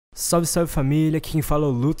Salve, salve família, aqui quem fala é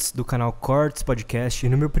o Lutz do canal Cortes Podcast e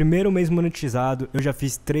no meu primeiro mês monetizado eu já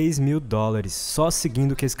fiz $3.000 só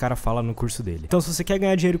seguindo o que esse cara fala no curso dele. Então se você quer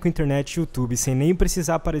ganhar dinheiro com internet e YouTube sem nem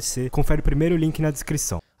precisar aparecer, confere o primeiro link na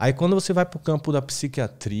descrição. Aí quando você vai pro campo da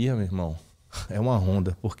psiquiatria, meu irmão, é uma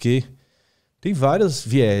onda, porque tem vários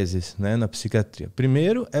vieses, né, na psiquiatria.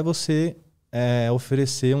 Primeiro é você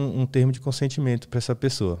oferecer um termo de consentimento para essa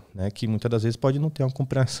pessoa, né, que muitas das vezes pode não ter uma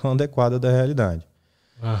compreensão adequada da realidade.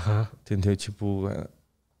 Uhum. Entendeu? Tipo,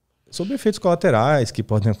 sobre efeitos colaterais que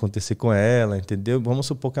podem acontecer com ela, entendeu? Vamos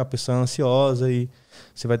supor que a pessoa é ansiosa e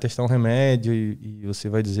você vai testar um remédio e você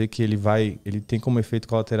vai dizer que ele tem como efeito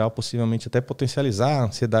colateral possivelmente até potencializar a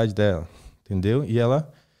ansiedade dela, entendeu? E ela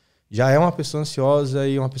já é uma pessoa ansiosa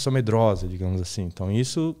e uma pessoa medrosa, digamos assim. Então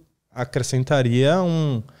isso acrescentaria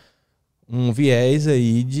um viés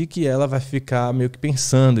aí de que ela vai ficar meio que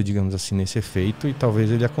pensando, digamos assim, nesse efeito e talvez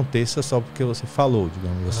ele aconteça só porque você falou,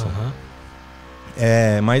 digamos assim.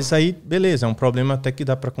 Uhum. Mas aí, beleza, é um problema até que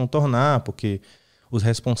dá para contornar, porque os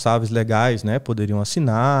responsáveis legais, né, poderiam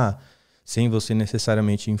assinar sem você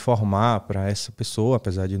necessariamente informar para essa pessoa,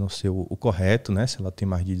 apesar de não ser o correto, né, se ela tem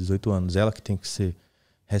mais de 18 anos, ela que tem que ser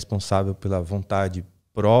responsável pela vontade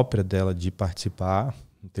própria dela de participar,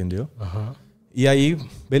 entendeu? Uhum. E aí,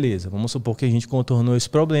 beleza, vamos supor que a gente contornou esse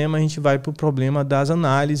problema, a gente vai para o problema das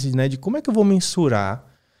análises, né, de como é que eu vou mensurar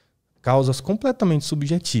causas completamente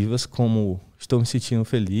subjetivas, como estou me sentindo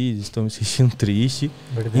feliz, estou me sentindo triste,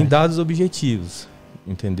 em dados objetivos,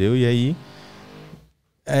 entendeu? E aí,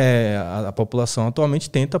 a população atualmente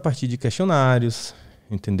tenta a partir de questionários,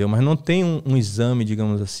 entendeu? Mas não tem um exame,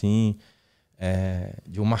 digamos assim,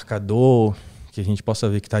 de um marcador que a gente possa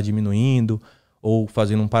ver que está diminuindo, ou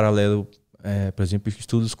fazendo um paralelo, por exemplo,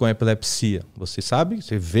 estudos com epilepsia. Você sabe,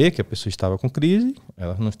 você vê que a pessoa estava com crise,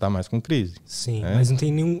 ela não está mais com crise. Sim, mas não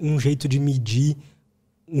tem nenhum jeito de medir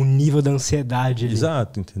o nível da ansiedade ali.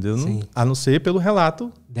 Exato, entendeu? A não ser pelo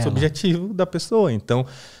relato subjetivo da pessoa. Então,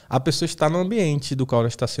 a pessoa está no ambiente do qual ela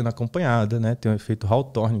está sendo acompanhada, né? Tem um efeito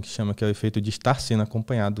Hawthorne, que chama que é o efeito de estar sendo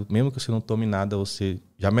acompanhado. Mesmo que você não tome nada, você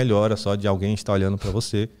já melhora só de alguém estar olhando para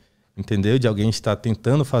você, entendeu? De alguém estar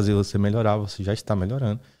tentando fazer você melhorar, você já está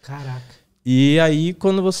melhorando. Caraca. E aí,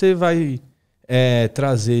 quando você vai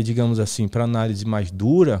trazer, digamos assim, para análise mais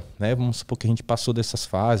dura, né? Vamos supor que a gente passou dessas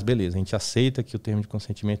fases, beleza, a gente aceita que o termo de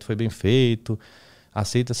consentimento foi bem feito,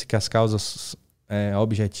 aceita-se que as causas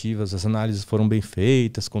objetivas, as análises foram bem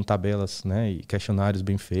feitas, com tabelas, né, e questionários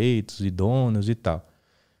bem feitos, idôneos e tal.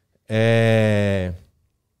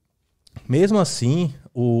 Mesmo assim,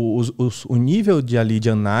 o nível de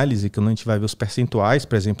análise, que a gente vai ver os percentuais,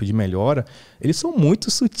 por exemplo, de melhora, eles são muito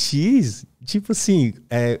sutis. Tipo assim,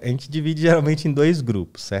 a gente divide geralmente em dois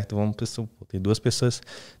grupos, certo? Tem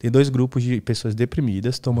dois grupos de pessoas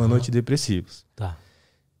deprimidas tomando antidepressivos. Tá.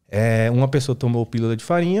 Uma pessoa tomou pílula de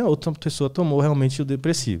farinha, outra pessoa tomou realmente o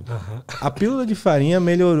depressivo. Uhum. A pílula de farinha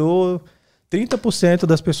melhorou, 30%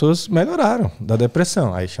 das pessoas melhoraram da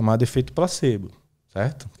depressão, aí chamado efeito placebo.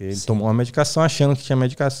 Certo? Porque ele tomou uma medicação achando que tinha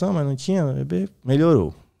medicação, mas não tinha,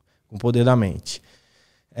 melhorou com o poder da mente.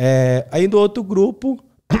 Aí do outro grupo,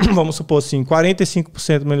 vamos supor assim,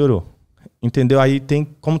 45% melhorou. Entendeu? Aí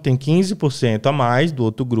como tem 15% a mais do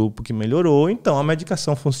outro grupo que melhorou, então a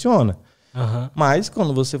medicação funciona. Uhum. Mas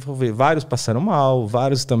quando você for ver, vários passaram mal,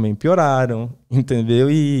 vários também pioraram, entendeu?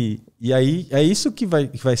 E aí é isso que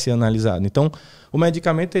vai ser analisado. Então, o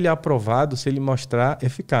medicamento ele é aprovado se ele mostrar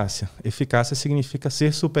eficácia. Eficácia significa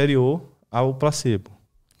ser superior ao placebo.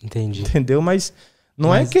 Entendi. Entendeu? Mas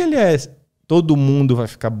não é que todo mundo vai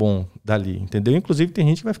ficar bom dali, entendeu? Inclusive tem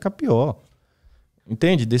gente que vai ficar pior.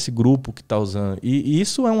 Entende? Desse grupo que está usando. E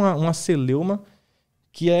isso é uma celeuma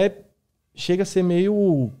que chega a ser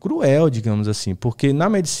meio cruel, digamos assim, porque na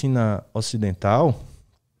medicina ocidental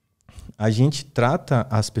a gente trata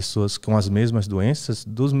as pessoas com as mesmas doenças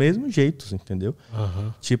dos mesmos jeitos, entendeu?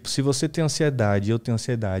 Uhum. Tipo, se você tem ansiedade, eu tenho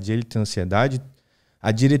ansiedade, ele tem ansiedade,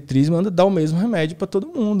 a diretriz manda dar o mesmo remédio para todo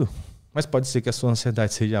mundo. Mas pode ser que a sua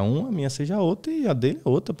ansiedade seja uma, a minha seja outra e a dele é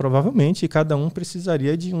outra, provavelmente. E cada um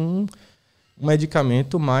precisaria de um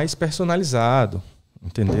medicamento mais personalizado,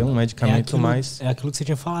 entendeu? Um medicamento mais... É aquilo que você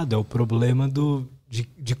tinha falado, é o problema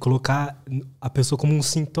de colocar a pessoa como um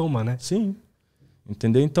sintoma, né? Sim.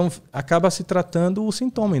 Entendeu? Então, acaba se tratando o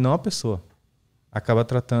sintoma e não a pessoa. Acaba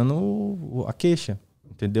tratando a queixa,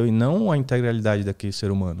 entendeu? E não a integralidade daquele ser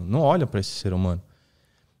humano. Não olha para esse ser humano.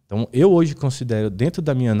 Então, eu hoje considero, dentro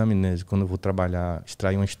da minha anamnese, quando eu vou trabalhar,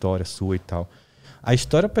 extrair uma história sua e tal, a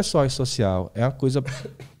história pessoal e social é uma coisa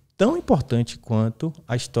tão importante quanto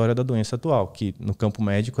a história da doença atual, que no campo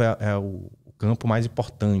médico é o campo mais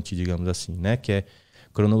importante, digamos assim, né? Que é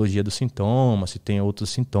cronologia dos sintomas, se tem outros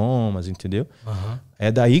sintomas, entendeu? Aham.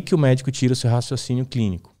 É daí que o médico tira o seu raciocínio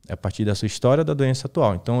clínico. É a partir da sua história da doença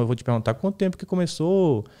atual. Então eu vou te perguntar quanto tempo que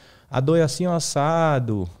começou a dor assim ou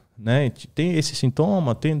assado, né? Tem esse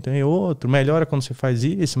sintoma, tem outro, melhora quando você faz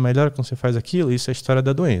isso, melhora quando você faz aquilo, isso é a história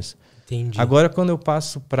da doença. Entendi. Agora, quando eu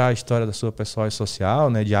passo para a história da sua pessoal e social,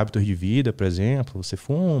 né, de hábitos de vida, por exemplo, você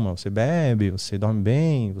fuma, você bebe, você dorme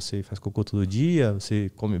bem, você faz cocô todo dia,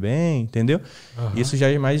 você come bem, entendeu? Aham. Isso já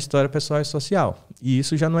é mais história pessoal e social. E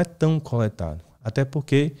isso já não é tão coletado. Até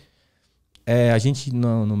porque a gente,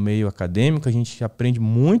 no meio acadêmico, a gente aprende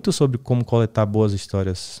muito sobre como coletar boas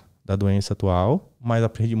histórias da doença atual, mas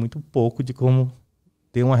aprende muito pouco de como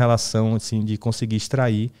ter uma relação, assim, de conseguir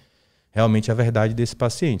extrair realmente a verdade desse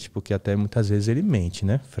paciente, porque até muitas vezes ele mente,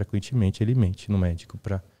 né? Frequentemente ele mente no médico,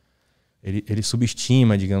 ele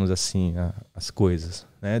subestima, digamos assim, as coisas,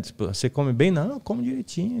 né? Tipo, você come bem? Não, come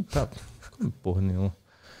direitinho e tal. Não come porra nenhuma.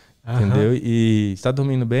 Entendeu? E está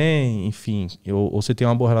dormindo bem, enfim, ou você tem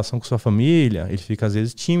uma boa relação com sua família, ele fica às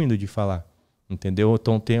vezes tímido de falar, entendeu?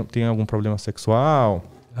 Então tem algum problema sexual,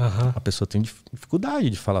 a pessoa tem dificuldade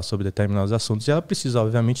de falar sobre determinados assuntos e ela precisa,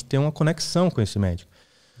 obviamente, ter uma conexão com esse médico.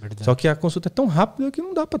 Verdade. Só que a consulta é tão rápida que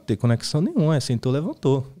não dá para ter conexão nenhuma, sentou,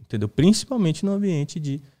 levantou, entendeu? Principalmente no ambiente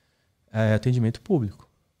de atendimento público,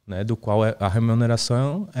 né? Do qual a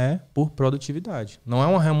remuneração é por produtividade. Não é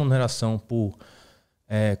uma remuneração por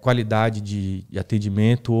qualidade de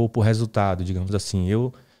atendimento ou por resultado, digamos assim.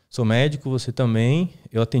 Eu sou médico, você também,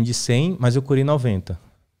 eu atendi 100, mas eu curei 90,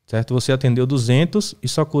 certo? Você atendeu 200 e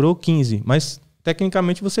só curou 15, mas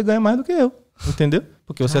tecnicamente você ganha mais do que eu. Entendeu?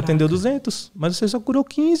 Porque você atendeu 200, mas você só curou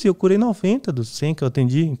 15, eu curei 90 dos 100 que eu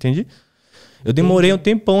atendi, entende? Eu demorei um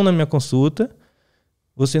tempão na minha consulta,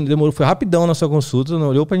 você demorou, foi rapidão na sua consulta, não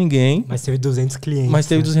olhou pra ninguém. Mas teve 200 clientes. Mas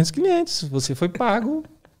teve 200 clientes, você foi pago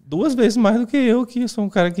 2 vezes mais do que eu, que sou um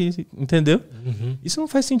cara que, entendeu? Isso não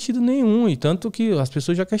faz sentido nenhum, e tanto que as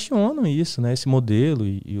pessoas já questionam isso, né? Esse modelo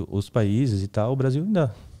e os países e tal, o Brasil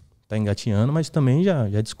ainda tá engatinhando, mas também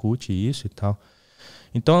já discute isso e tal.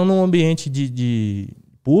 Então, num ambiente de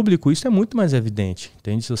público, isso é muito mais evidente,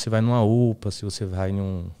 entende? Se você vai numa UPA, se você vai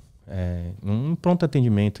num pronto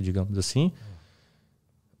atendimento, digamos assim,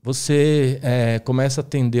 você começa a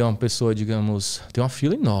atender uma pessoa, digamos, tem uma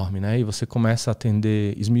fila enorme, né? E você começa a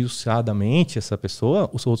atender esmiuçadamente essa pessoa,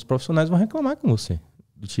 os outros profissionais vão reclamar com você.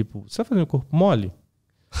 Do tipo, você está fazendo corpo mole?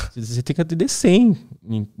 Você tem que atender 100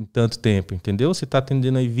 em tanto tempo, entendeu? Você está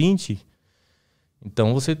atendendo aí 20...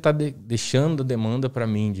 Então você está deixando a demanda para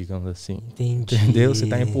mim, digamos assim. Entendi. Entendeu? Você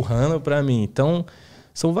está empurrando para mim. Então,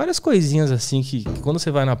 são várias coisinhas assim que quando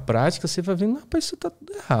você vai na prática, você vai vendo, rapaz, isso tá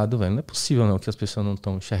tudo errado, velho. Não é possível não que as pessoas não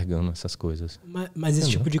estão enxergando essas coisas. Mas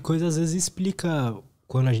esse tipo de coisa às vezes explica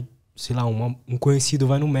quando a gente, sei lá, um conhecido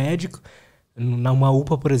vai no médico, numa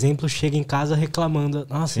UPA, por exemplo, chega em casa reclamando,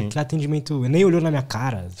 nossa, que atendimento, nem olhou na minha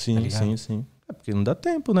cara. Sim, tá sim. Porque não dá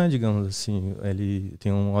tempo, né? Digamos assim, ele tem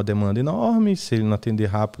uma demanda enorme, se ele não atender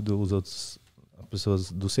rápido, as pessoas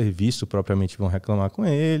do serviço propriamente vão reclamar com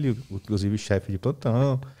ele, inclusive o chefe de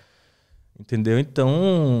plantão, entendeu?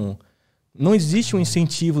 Então, não existe um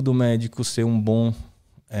incentivo do médico ser um bom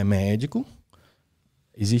médico,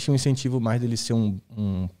 existe um incentivo mais dele ser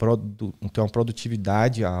ter uma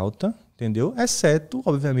produtividade alta, entendeu? Exceto,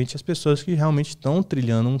 obviamente, as pessoas que realmente estão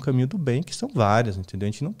trilhando um caminho do bem, que são várias, entendeu?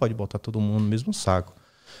 A gente não pode botar todo mundo no mesmo saco.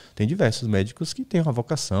 Tem diversos médicos que têm uma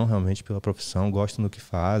vocação realmente pela profissão, gostam do que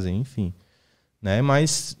fazem, enfim, né?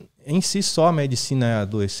 Mas em si só a medicina é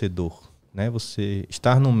adoecedor, né? Você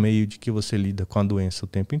estar no meio de que você lida com a doença o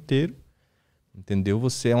tempo inteiro, entendeu?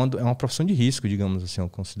 Você é uma profissão de risco, digamos assim, eu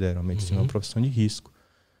considero a medicina uma profissão de risco,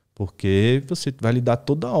 porque você vai lidar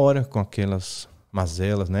toda hora com aquelas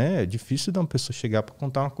mazelas, né? É difícil de uma pessoa chegar para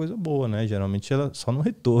contar uma coisa boa, né? Geralmente ela só no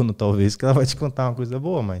retorno, talvez, que ela vai te contar uma coisa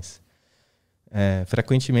boa, mas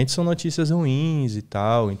frequentemente são notícias ruins e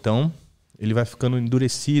tal. Então, ele vai ficando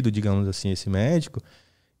endurecido, digamos assim, esse médico,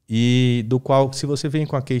 e do qual, se você vem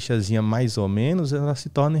com a queixazinha mais ou menos, ela se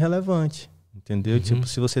torna irrelevante, entendeu? Tipo,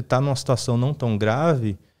 se você tá numa situação não tão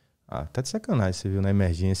grave, tá de sacanagem, você viu na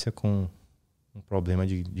emergência com um problema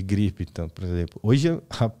de gripe, então, por exemplo. Hoje,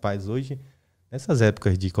 nessas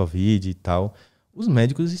épocas de Covid e tal, os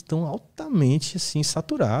médicos estão altamente assim,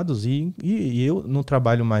 saturados. E eu não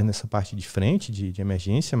trabalho mais nessa parte de frente, de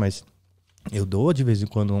emergência, mas eu dou de vez em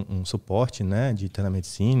quando um suporte, né, de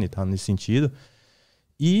telemedicina e tal, nesse sentido.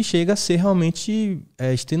 E chega a ser realmente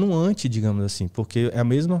extenuante, digamos assim, porque é a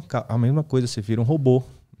mesma coisa, você vira um robô,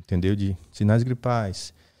 entendeu? De sinais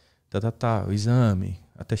gripais, o exame,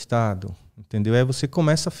 atestado, entendeu? Aí você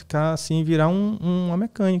começa a ficar assim, virar uma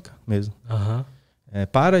mecânica mesmo.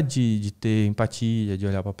 para de ter empatia, de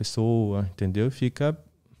olhar para a pessoa, entendeu? Fica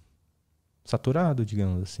saturado,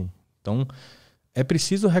 digamos assim. Então, é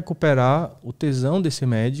preciso recuperar o tesão desse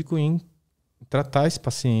médico em tratar esse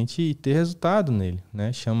paciente e ter resultado nele,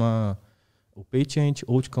 né? Chama o patient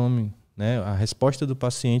outcome, né? A resposta do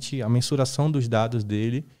paciente, a mensuração dos dados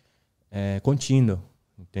dele contínua,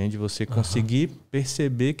 entende? Você conseguir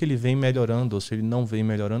perceber que ele vem melhorando, ou se ele não vem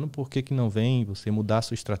melhorando, por que não vem? Você mudar a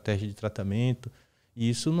sua estratégia de tratamento. E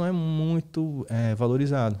isso não é muito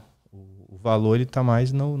valorizado. O valor está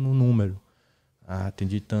mais no número.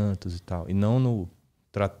 Atendi tantos e tal. E não no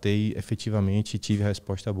tratei efetivamente e tive a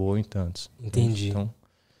resposta boa em tantos. Entendi. Então,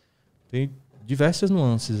 tem diversas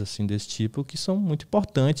nuances assim, desse tipo que são muito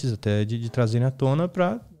importantes até de trazerem à tona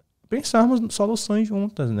para pensarmos soluções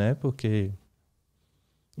juntas, né? Porque,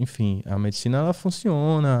 enfim, a medicina ela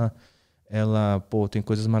funciona, ela tem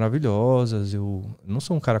coisas maravilhosas. Eu não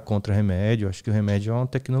sou um cara contra remédio, acho que o remédio é uma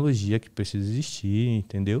tecnologia que precisa existir,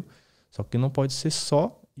 entendeu? Só que não pode ser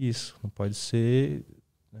só isso, não pode ser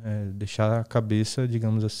deixar a cabeça,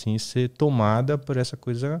 digamos assim, ser tomada por essa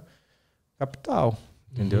coisa capital,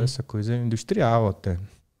 entendeu? Essa coisa industrial até.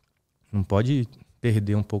 Não pode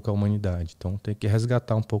perder um pouco a humanidade. Então tem que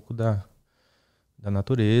resgatar um pouco da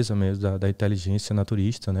natureza mesmo, da inteligência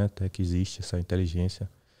naturista, né? Até que existe essa inteligência.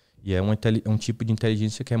 E é um tipo de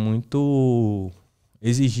inteligência que é muito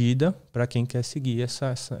exigida para quem quer seguir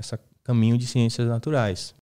essa caminho de ciências naturais.